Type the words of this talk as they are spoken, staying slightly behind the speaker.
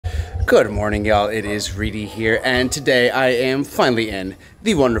Good morning, y'all. It is Reedy here, and today I am finally in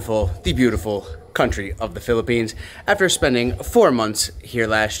the wonderful, the beautiful country of the Philippines after spending 4 months here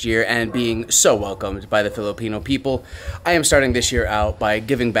last year and being so welcomed by the Filipino people. I am starting this year out by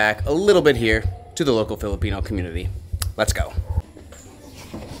giving back a little bit here to the local Filipino community. Let's go.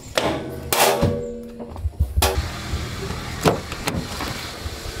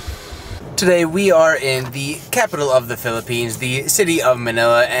 Today we are in the capital of the Philippines, the city of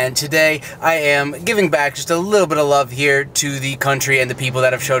Manila, and today I am giving back just a little bit of love here to the country and the people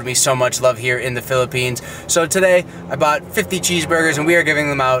that have showed me so much love here in the Philippines. So today I bought 50 cheeseburgers and we are giving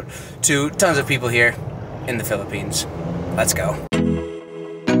them out to tons of people here in the Philippines. Let's go.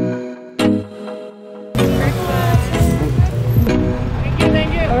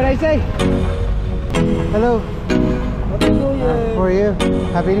 Thank you. What would I say? Hello. Happy New Year. For you.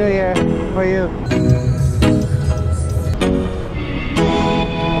 Happy New Year. For you.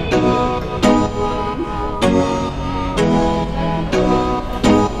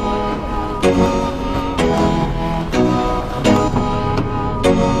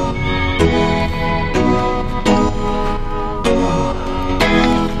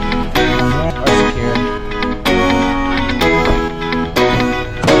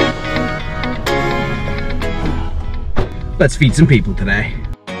 Let's feed some people today.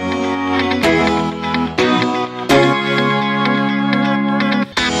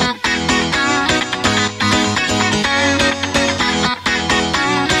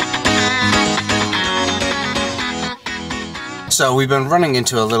 So we've been running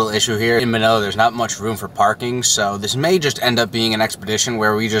into a little issue here in Manila. There's not much room for parking, so this may just end up being an expedition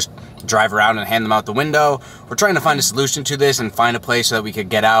where we just drive around and hand them out the window. We're trying to find a solution to this and find a place so that we could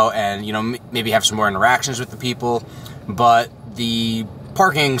get out and, you know, maybe have some more interactions with the people. But the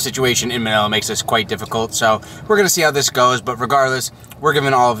parking situation in Manila makes this quite difficult, so we're gonna see how this goes. But regardless, we're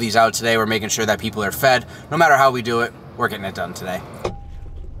giving all of these out today. We're making sure that people are fed. No matter how we do it, we're getting it done today.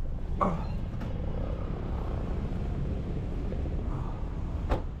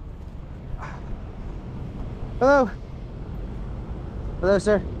 Hello. Hello,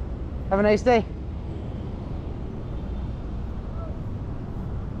 sir. Have a nice day.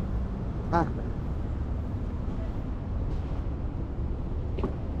 Ah.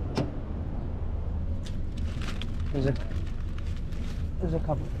 There's a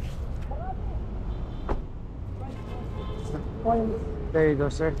couple. There you go,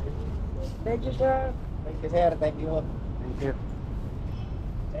 sir. Thank you, sir. Thank you, sir. Thank you. Thank you.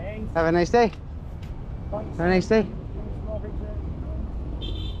 Thanks. Have a nice day. Have a nice day.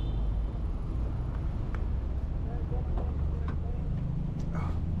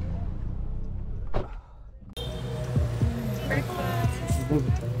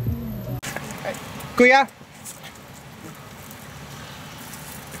 Kuya?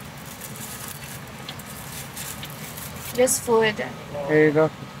 Just food. There you go.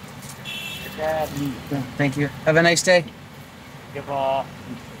 Thank you. Have a nice day.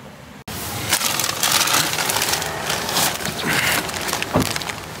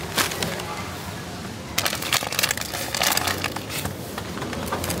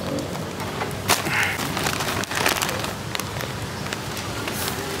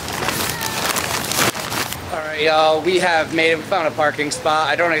 Alright, y'all, we have found a parking spot.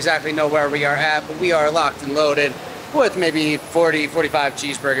 I don't exactly know where we are at, but we are locked and loaded with maybe 40, 45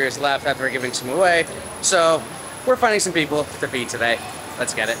 cheeseburgers left after giving some away. So we're finding some people to feed today.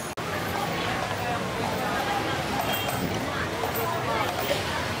 Let's get it.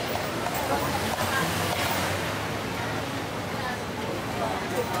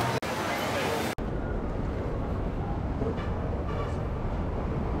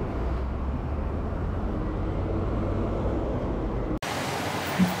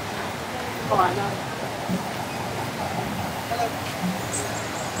 Oh, I know.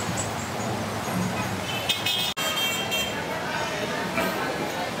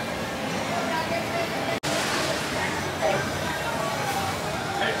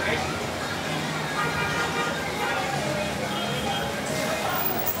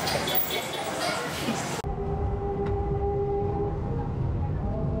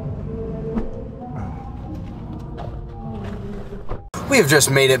 We have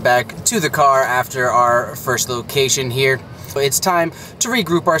just made it back to the car after our first location here. It's time to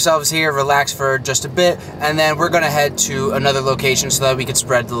regroup ourselves here, relax for just a bit, and then we're gonna head to another location so that we can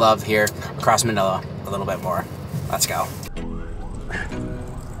spread the love here across Manila a little bit more. Let's go.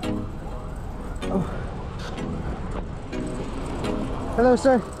 Oh. Hello,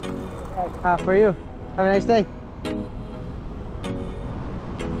 sir. For you. Have a nice day.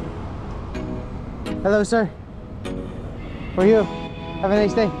 Hello, sir. For you. Have a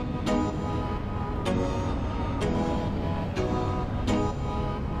nice day.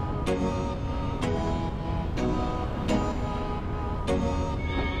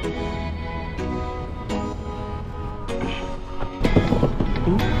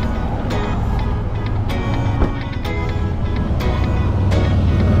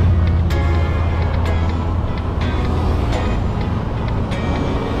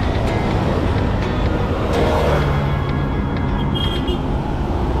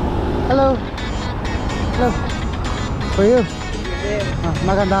 Hello. Hello. For you.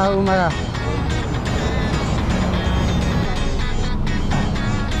 Magandang umaga.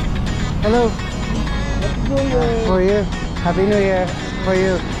 Hello. For you. Happy New Year. For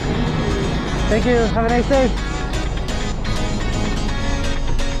you. Thank you. Have a nice day.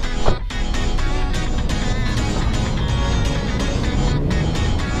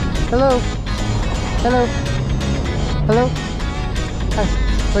 Hello. Hello. Hello. Hi.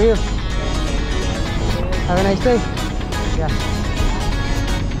 For you. Have a nice day. Yeah.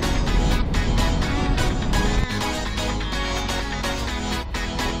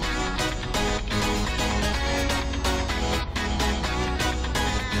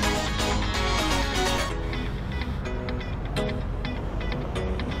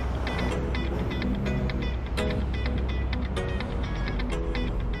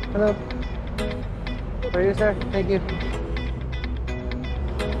 Hello. For you, sir. Thank you.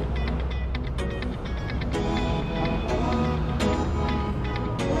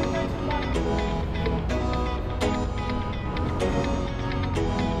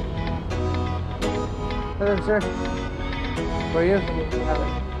 Hello, sir. For you.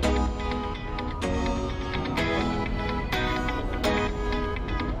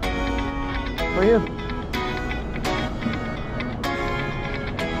 For you.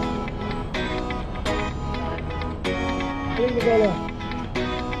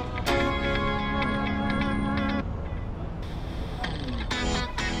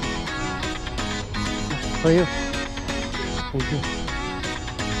 For you. Thank you.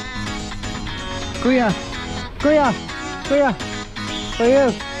 Kuya. Kuya. Kuya. For you.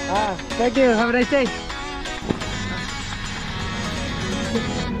 Thank you. Have a nice day.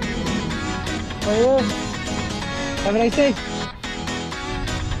 For you. Have a nice day.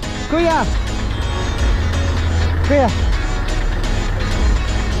 Kuya. Kuya.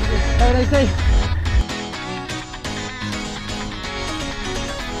 Have a nice day.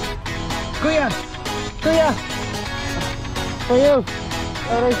 Kuya. Kuya. For you.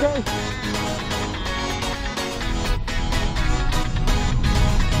 Have a nice day.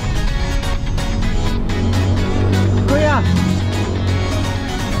 Kuya.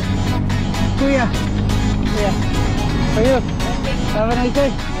 Kuya. Kuya. For you. Have a nice day.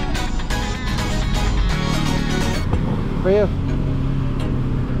 For you.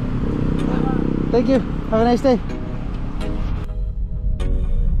 Thank you. Have a nice day.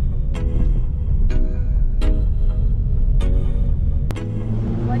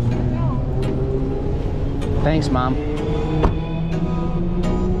 Thanks, Mom.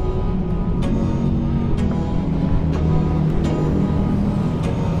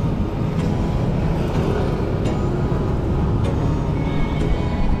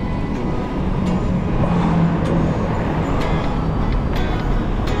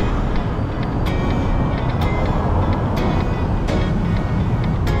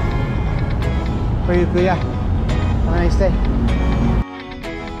 For you, Kuya. Have a nice day.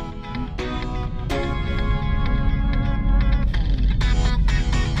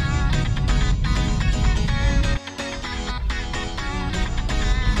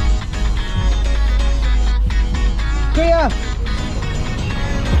 Kuya!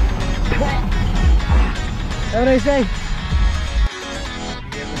 Have a nice day.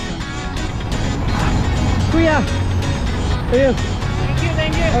 Kuya! For you. Thank you,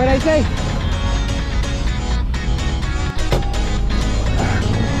 thank you. Have a nice day.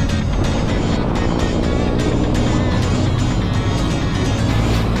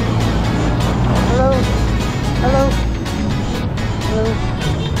 Hello. Hello. Hello.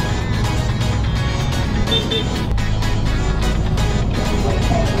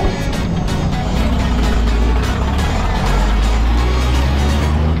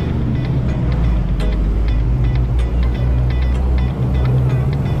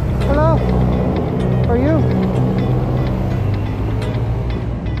 Hello. For you.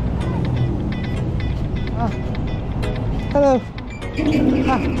 Hello.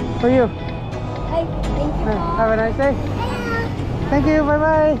 For you. Hi, thank you. Have a nice day. Thank you.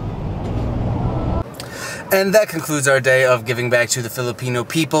 Bye-bye. And that concludes our day of giving back to the Filipino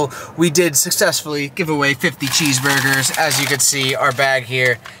people. We did successfully give away 50 cheeseburgers. As you can see, our bag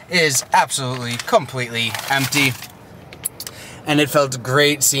here is absolutely, completely empty. And it felt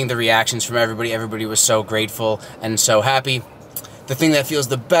great seeing the reactions from everybody. Everybody was so grateful and so happy. The thing that feels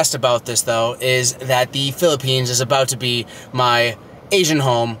the best about this, though, is that the Philippines is about to be my Asian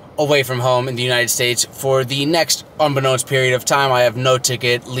home, away from home in the United States for the next unbeknownst period of time. I have no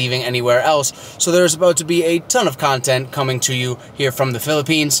ticket leaving anywhere else, so there's about to be a ton of content coming to you here from the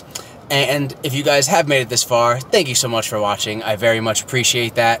Philippines. And if you guys have made it this far, thank you so much for watching. I very much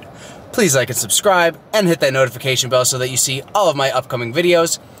appreciate that. Please like and subscribe and hit that notification bell so that you see all of my upcoming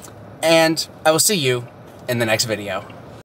videos. And I will see you in the next video.